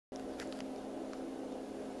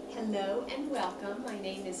Hello and welcome. My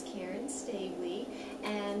name is Karen Stabley,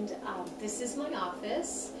 and this is my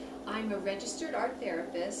office. I'm a registered art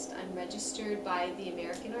therapist. I'm registered by the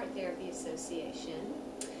American Art Therapy Association.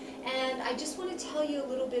 And I just want to tell you a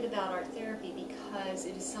little bit about art therapy because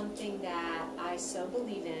it is something that I so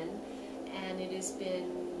believe in, and it has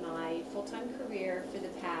been my full-time career for the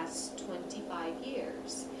past 25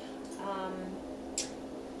 years.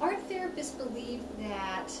 Art therapists believe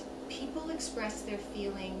that people express their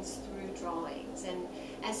feelings through drawings, and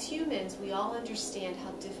as humans we all understand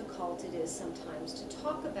how difficult it is sometimes to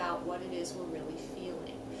talk about what it is we're really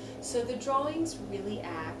feeling. So the drawings really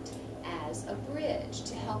act as a bridge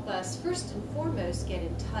to help us first and foremost get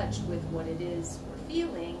in touch with what it is we're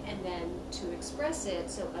feeling, and then to express it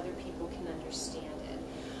so other people can understand it.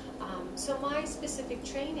 So my specific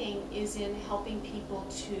training is in helping people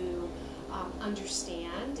to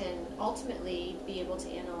understand and ultimately be able to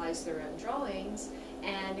analyze their own drawings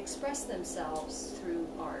and express themselves through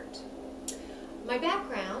art. My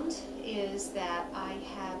background is that I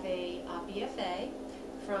have a BFA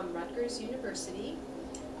from Rutgers University,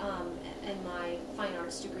 and my fine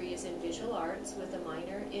arts degree is in visual arts with a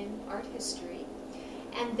minor in art history.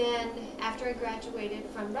 And then after I graduated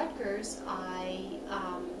from Rutgers, I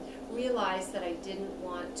realized that I didn't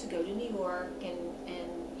want to go to New York and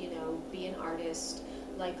be an artist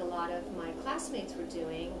like a lot of my classmates were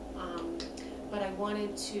doing, but I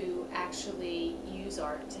wanted to actually use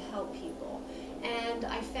art to help people. And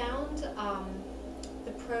I found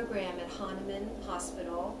the program at Hahnemann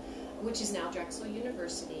Hospital, which is now Drexel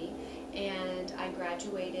University, and I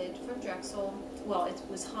graduated from Drexel, well, it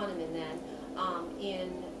was Hahnemann then,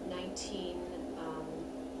 in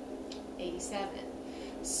 1987.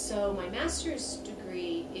 So my master's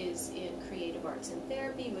degree is in creative arts and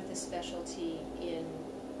therapy with a specialty in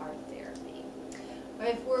art therapy.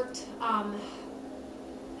 I've worked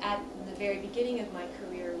at the very beginning of my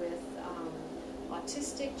career with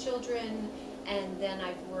autistic children, and then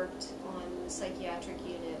I've worked on the psychiatric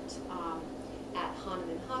unit at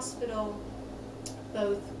Hahnemann Hospital,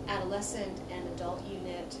 both adolescent and adult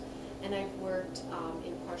unit, and I've worked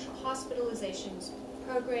in partial hospitalizations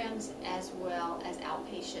programs as well as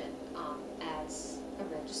outpatient as a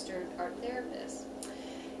registered art therapist.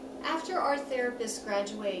 After art therapists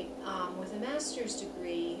graduate with a master's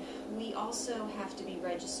degree, we also have to be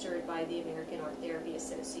registered by the American Art Therapy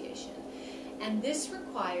Association. And this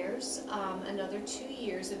requires another 2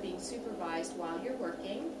 years of being supervised while you're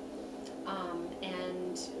working.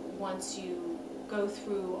 And once you go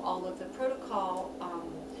through all of the protocol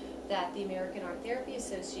that the American Art Therapy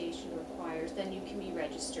Association requires, then you can be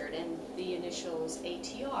registered, and the initials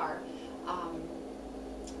ATR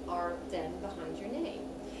are then behind your name.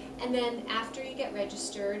 And then after you get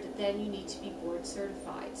registered, then you need to be board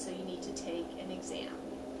certified, so you need to take an exam.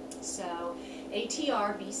 So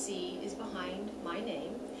ATR BC is behind my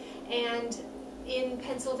name, and in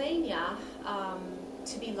Pennsylvania,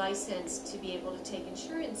 to be licensed to be able to take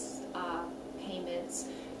insurance payments,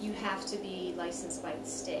 you have to be licensed by the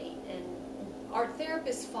state. And art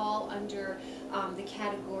therapists fall under the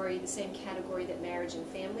same category that marriage and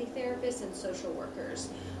family therapists and social workers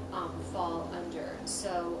fall under.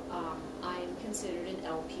 So I'm considered an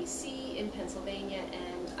LPC in Pennsylvania,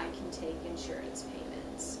 and I can take insurance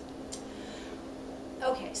payments.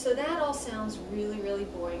 Okay, so that all sounds really, really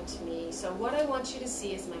boring to me. So what I want you to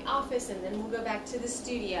see is my office, and then we'll go back to the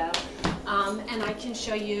studio, and I can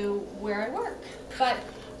show you where I work. But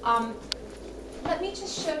let me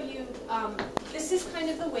just show you, this is kind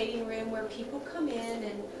of the waiting room where people come in,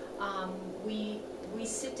 and we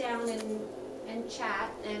sit down and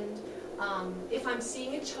chat, and if I'm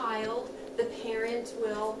seeing a child, the parent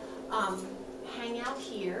will hang out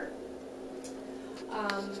here.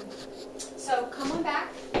 So come on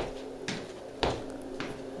back.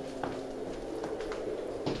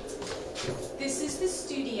 This is the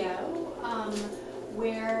studio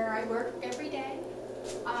where I work every day.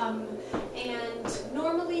 And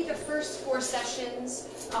normally the first 4 sessions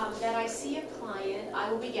that I see a client, I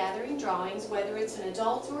will be gathering drawings, whether it's an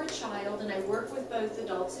adult or a child, and I work with both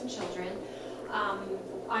adults and children.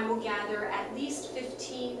 I will gather at least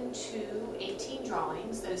 15 to 18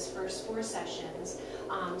 drawings those first 4 sessions.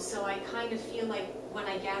 So I kind of feel like when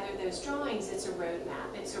I gather those drawings, it's a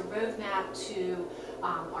roadmap. It's a roadmap to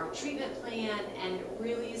our treatment plan, and it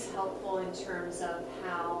really is helpful in terms of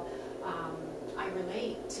how I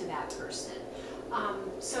relate to that person.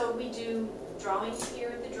 So we do drawings here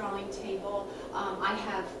at the drawing table. I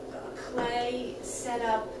have clay set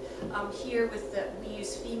up here with we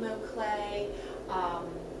use Fimo clay.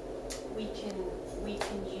 We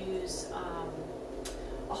can use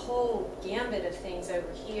a whole gambit of things over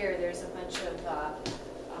here. There's a bunch of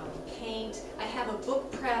paint. I have a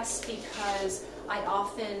book press because I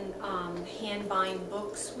often hand bind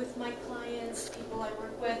books with my clients, people I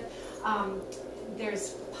work with.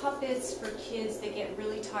 There's puppets for kids that get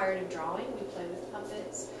really tired of drawing. We play with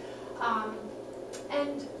puppets.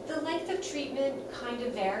 And the length of treatment kind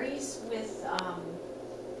of varies with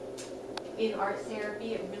in art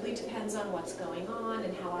therapy. It really depends on what's going on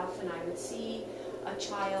and how often I would see a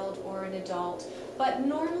child or an adult. But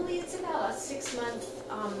normally it's about a 6-month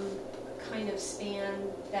kind of span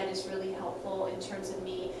that is really helpful in terms of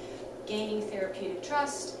me gaining therapeutic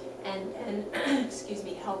trust and excuse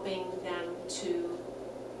me, helping them to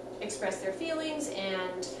express their feelings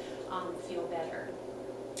and feel better.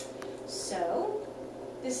 So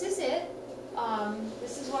this is it.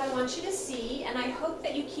 This is what I want you to see, and I hope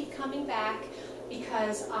that you keep coming back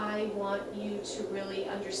because I want you to really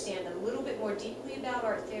understand a little bit more deeply about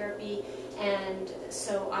art therapy, and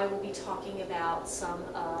so I will be talking about some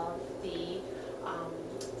of the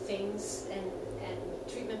things and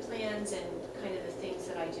treatment plans and kind of the things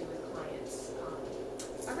that I do